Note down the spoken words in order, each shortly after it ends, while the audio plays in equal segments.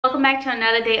welcome back to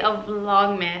another day of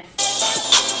Vlogmas.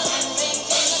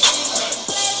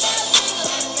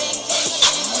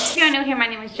 If you're new here, my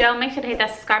name is Joe. Make sure to hit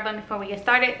that subscribe button before we get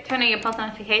started. Turn on your post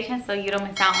notifications so you don't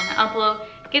miss out on the upload.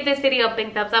 Give this video a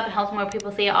big thumbs up. It helps more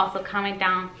people see it. Also comment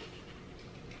down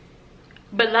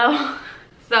below.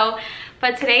 So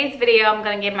for today's video, I'm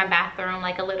gonna give my bathroom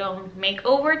like a little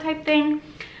makeover type thing.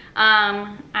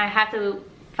 I have to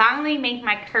finally make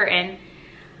my curtain.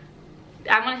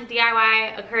 I wanted to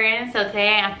DIY a curtain, so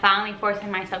today I'm finally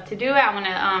forcing myself to do it. I want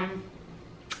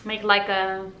to make like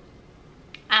a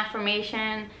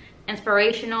affirmation,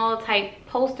 inspirational type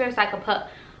poster so I could put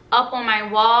up on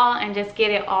my wall and just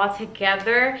get it all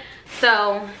together.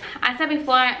 So I said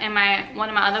before in one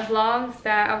of my other vlogs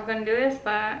that I was gonna do this,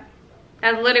 but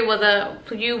that literally was a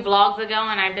few vlogs ago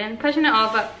and I've been pushing it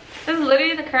off. But this is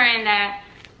literally the curtain that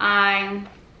I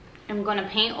am gonna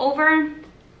paint over.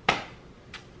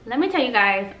 Let me tell you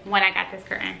guys when I got this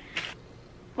curtain.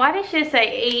 Why did shit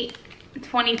say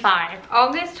 8/25?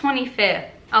 August 25th.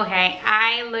 Okay,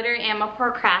 I literally am a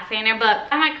procrastinator, but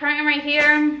I have my curtain right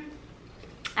here.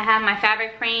 I have my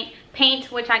fabric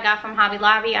paint, which I got from Hobby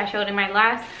Lobby. I showed in one of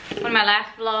my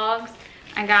last vlogs.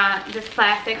 I got this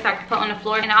plastic so I can put on the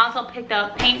floor, and I also picked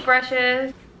up paint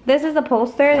brushes. This is a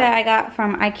poster that I got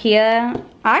from IKEA.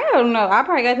 I don't know, I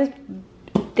probably got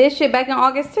this shit back in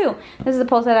August too. This is the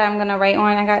poster that I'm gonna write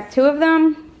on. I got 2 of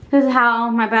them. This is how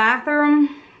my bathroom,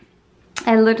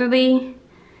 I literally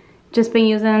just been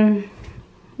using,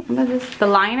 what is this, the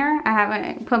liner. I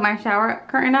haven't put my shower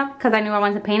curtain up because I knew I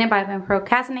wanted to paint it, but I've been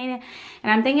procrastinating.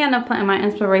 And I'm thinking of putting my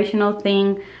inspirational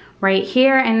thing right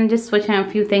here and just switching a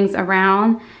few things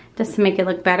around just to make it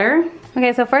look better.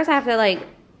 Okay, so first I have to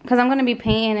because I'm gonna be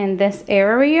painting in this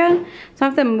area, so I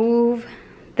have to move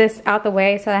this out the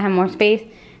way so that I have more space,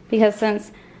 because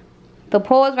since the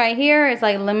pole is right here, it's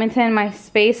like limiting my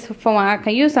space for what I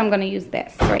can use, so I'm gonna use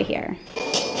this right here.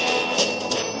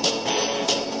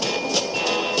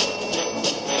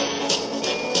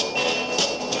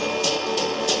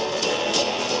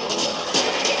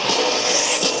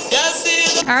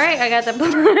 Alright, I got the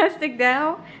plastic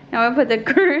down. Now I put the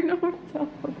curtain on top.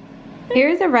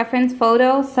 Here's a reference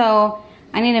photo, so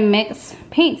I need to mix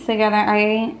paints together.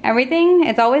 Everything,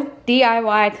 it's always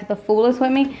DIY to the fullest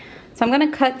with me. So I'm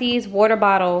gonna cut these water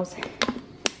bottles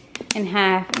in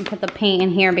half and put the paint in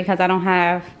here because I don't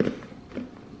have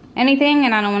anything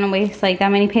and I don't wanna waste like that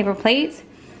many paper plates.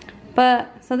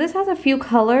 But, so this has a few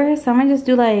colors, so I'm gonna just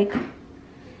do like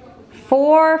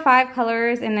 4 or 5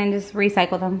 colors and then just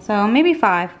recycle them. So maybe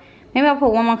 5. Maybe I'll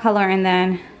put one more color and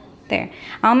then there.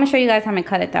 I'm gonna show you guys how I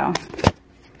cut it though.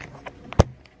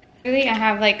 Really, I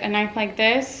have like a knife like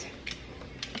this,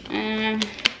 and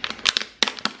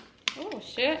oh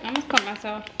shit, I almost cut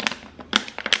myself.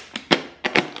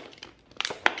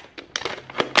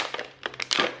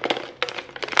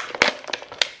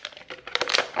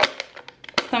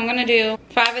 So I'm gonna do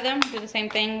 5 of them, do the same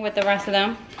thing with the rest of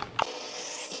them.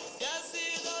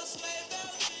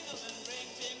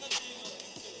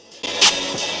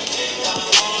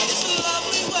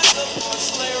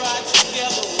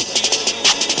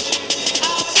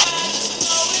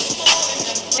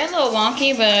 It's a little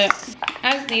wonky, but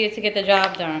I just needed to get the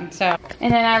job done. So,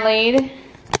 and then I laid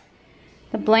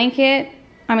the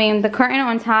the curtain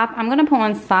on top. I'm gonna put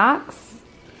on socks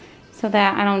so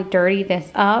that I don't dirty this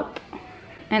up,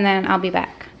 and then I'll be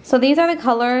back. So these are the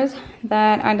colors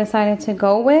that I decided to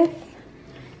go with.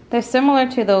 They're similar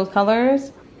to those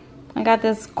colors. I got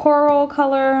this coral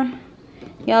color,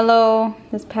 yellow,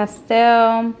 this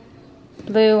pastel,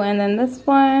 blue, and then this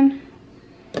one.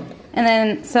 And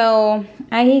then, so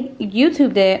I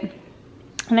YouTubed it,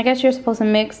 and I guess you're supposed to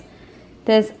mix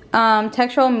this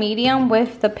textural medium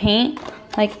with the paint,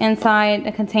 like inside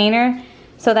the container,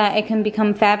 so that it can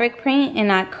become fabric paint and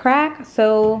not crack.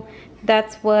 So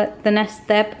that's what the next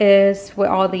step is with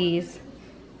all these.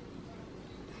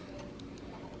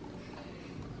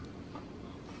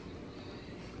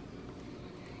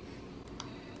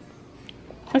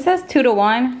 It says 2 to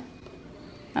 1.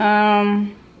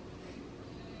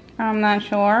 I'm not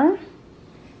sure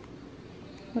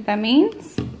what that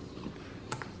means.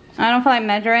 I don't feel like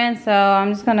measuring, so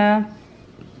I'm just gonna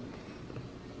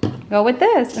go with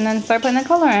this and then start putting the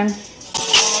color in.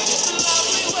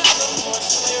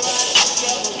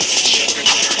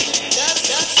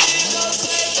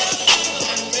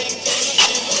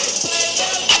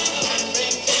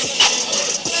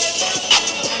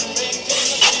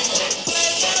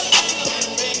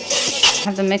 I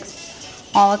have to mix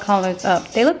all the colors up.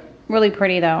 They look really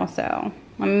pretty though, so I'm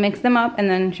gonna mix them up and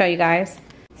then show you guys.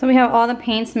 So we have all the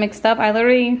paints mixed up. I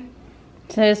literally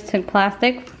just took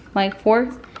plastic, like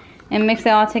forks, and mix it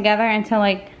all together until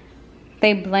like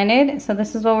they blended. So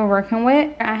this is what we're working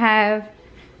with. I have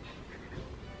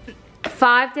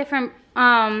 5 different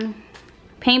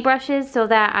paint brushes so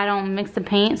that I don't mix the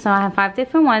paint. So I have 5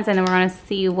 different ones, and then we're gonna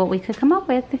see what we could come up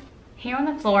with. Here on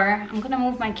the floor, I'm gonna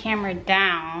move my camera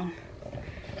down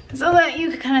so that you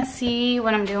can kind of see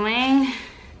what I'm doing.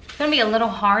 It's gonna be a little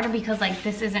harder because like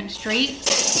this isn't straight.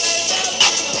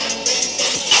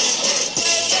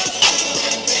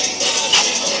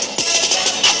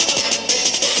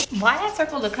 Why that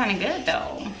circle look kind of good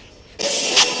though?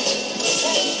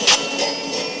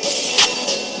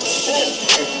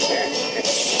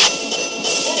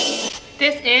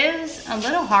 This is a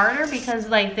little harder because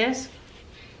like this,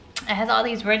 it has all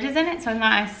these ridges in it, so it's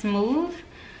not as smooth.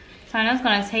 So I know it's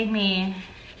gonna take me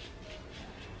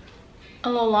a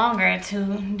little longer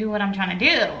to do what I'm trying to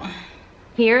do.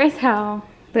 Here is how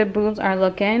the boobs are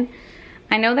looking.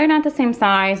 I know they're not the same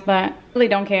size, but I really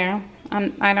don't care.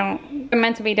 They're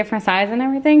meant to be different size and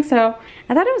everything, so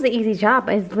I thought it was an easy job.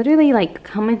 It's literally like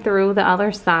coming through the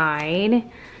other side.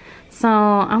 So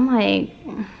I'm like,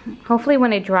 hopefully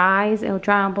when it dries, it'll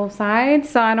dry on both sides,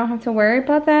 so I don't have to worry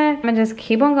about that. I'm gonna just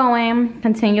keep on going,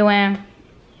 continuing.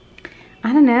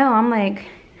 I don't know, I'm like,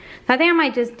 I think I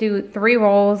might just do 3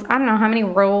 rolls. I don't know how many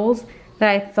rolls that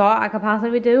I thought I could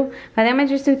possibly do, but I think I'm gonna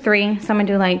just do 3. So I'm gonna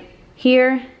do like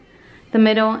here, the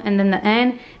middle, and then the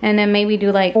end, and then maybe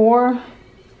do like 4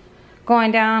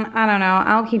 going down. I don't know,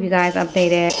 I'll keep you guys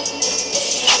updated.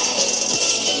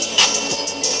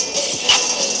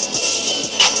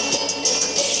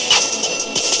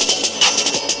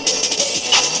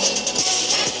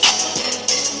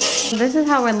 This is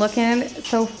how we're looking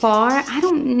so far. I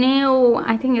don't know,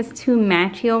 I think it's too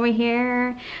matchy over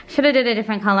here. Should have did a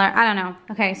different color, I don't know.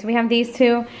 Okay, so we have these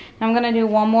 2. I'm gonna do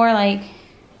one more like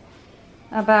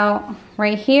about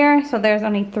right here. So there's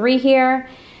only 3 here,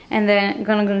 and then I'm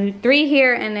gonna do 3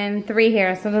 here and then 3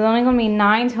 here. So there's only gonna be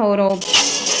 9 total.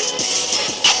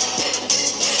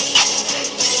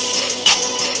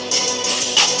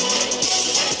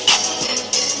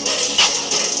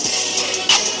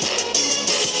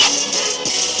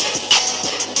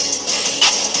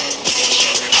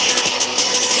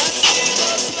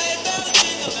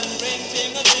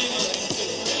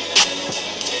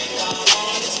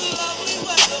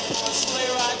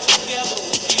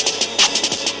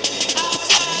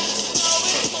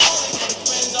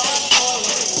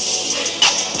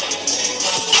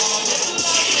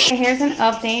 Here's an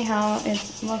update how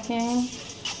it's looking.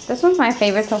 This one's my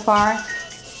favorite so far.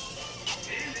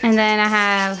 And then I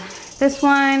have this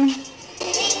one.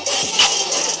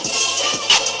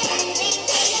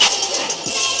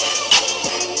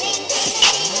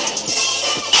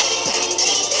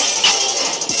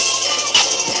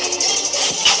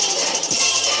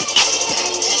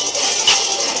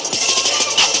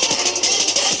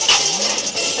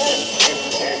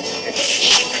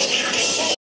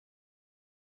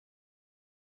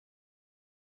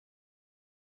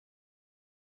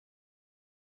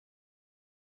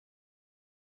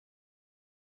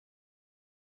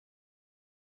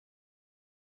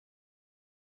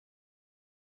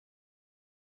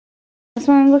 This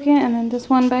one I'm looking at, and then this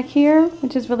one back here,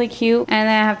 which is really cute. And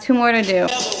then I have 2 more to do.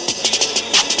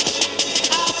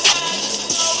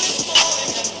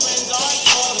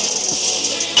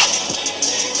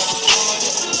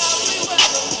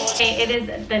 Okay, it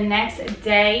is the next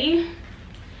day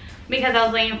because I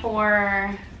was waiting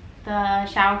for the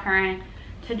shower curtain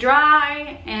to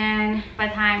dry, and by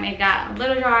the time it got a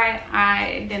little dry,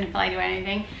 I didn't feel like doing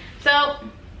anything. So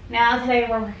now today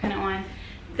we're working on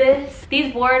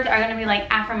these boards are gonna be like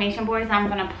affirmation boards that I'm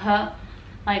gonna put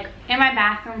like in my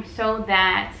bathroom, so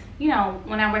that, you know,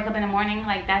 when I wake up in the morning,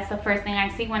 like that's the first thing I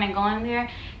see when I go in there,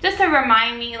 just to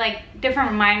remind me, like different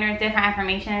reminders, different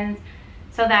affirmations,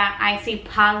 so that I see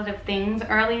positive things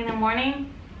early in the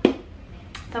morning.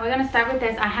 So we're gonna start with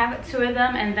this. I have 2 of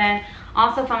them, and then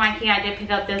also from IKEA I did pick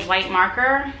up this white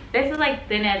marker. This is like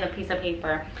thin as a piece of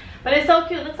paper, but it's so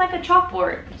cute. It looks like a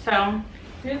chalkboard. So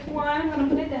here's one. I'm gonna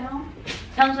put it down.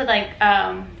 It comes with like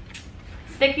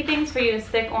sticky things for you to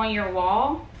stick on your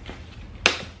wall.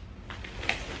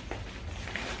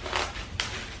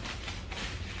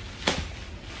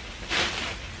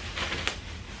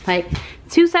 Like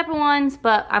 2 separate ones,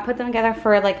 but I put them together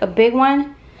for like a big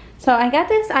one. So I got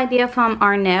this idea from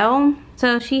Arnell.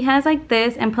 So she has like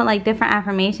this and put like different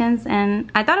affirmations,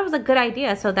 and I thought it was a good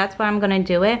idea, so that's why I'm gonna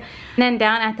do it. And then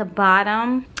down at the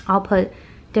bottom, I'll put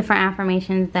different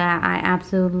affirmations that I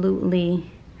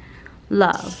absolutely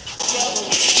love.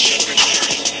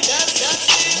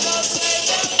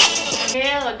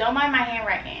 Ew, don't mind my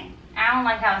handwriting. I don't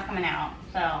like how it's coming out.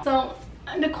 So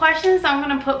The questions I'm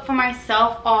gonna put for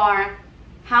myself are,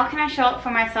 how can I show up for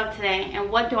myself today, and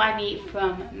what do I need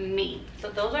from me? So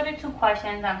those are the 2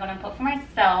 questions I'm gonna put for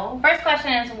myself. First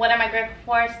question is, what am I grateful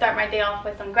for? Start my day off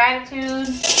with some gratitude.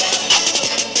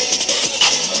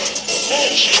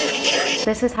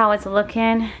 This is how it's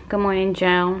looking. Good morning,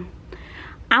 Joe.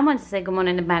 I wanted to say good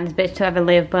morning, the baddest bitch to ever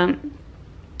live, but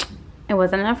it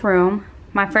wasn't enough room.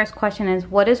 My first question is,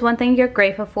 what is one thing you're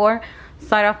grateful for?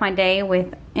 Start off my day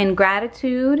with in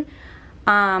gratitude.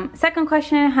 Second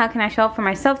question, how can I show up for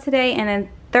myself today? And then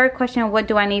third question, what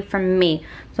do I need from me?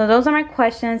 So those are my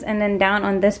questions, and then down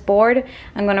on this board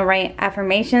I'm going to write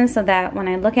affirmations so that when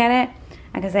I look at it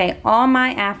I can say all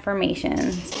my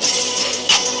affirmations.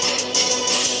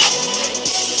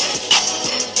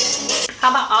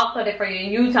 How about I'll put it for you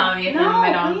and you tell me if I'm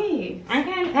in the middle? Please. I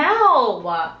can't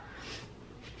tell.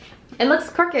 It looks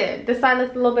crooked. This side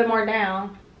looks a little bit more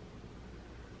down.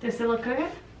 Does it look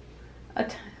crooked? I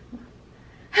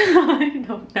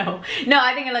don't know. No,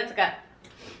 I think it looks good.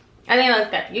 I think it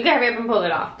looks good. You can hurry up and pull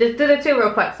it off. Just do the 2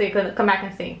 real quick so you can come back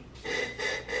and see.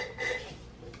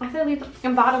 I said leave the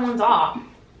bottom ones off.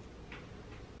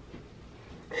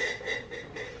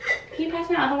 Can you pass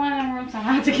me the other one in the room so I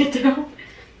don't have to get down?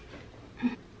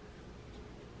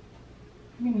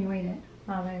 Let me read it.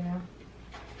 Oh, there you go.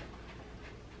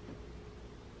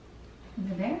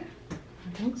 Is it there?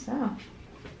 I think so.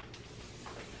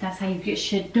 That's how you get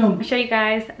shit done. I'll show you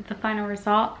guys the final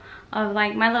result of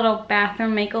like my little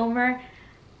bathroom makeover.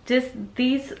 Just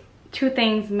these 2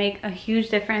 things make a huge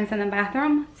difference in the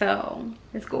bathroom. So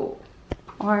let's go.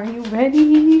 Are you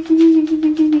ready?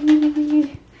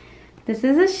 This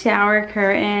is a shower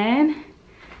curtain.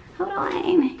 Hold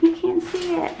on, you can't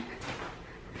see it.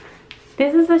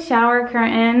 This is a shower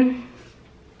curtain.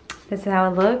 This is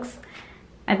how it looks.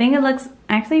 I think it looks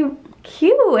actually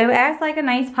cute. It adds like a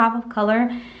nice pop of color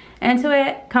into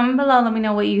it. Comment below, let me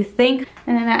know what you think.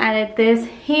 And then I added this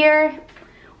here,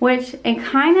 which it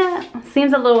kind of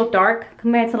seems a little dark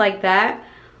compared to like that,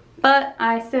 but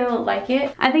I still like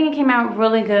it. I think it came out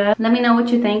really good. Let me know what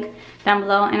you think down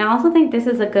below. And I also think this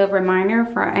is a good reminder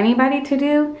for anybody to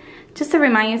do, just to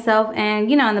remind yourself. And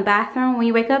you know, in the bathroom, when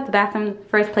you wake up, the bathroom is the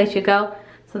first place you go.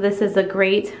 So this is a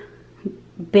great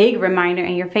big reminder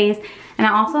in your face. And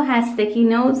I also had sticky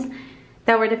notes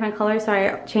that were different colors, so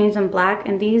I changed them black,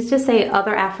 and these just say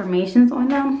other affirmations on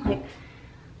them, like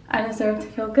I deserve to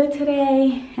feel good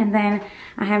today. And then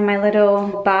I have my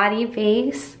little body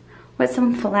vase with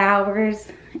some flowers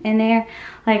in there.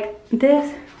 Like,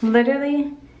 this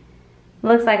literally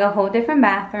looks like a whole different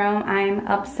bathroom. I'm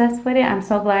obsessed with it. I'm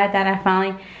so glad that I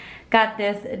finally got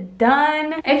this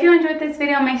done. If you enjoyed this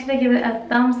video, make sure to give it a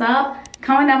thumbs up,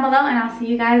 comment down below, and I'll see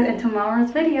you guys in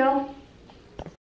tomorrow's video.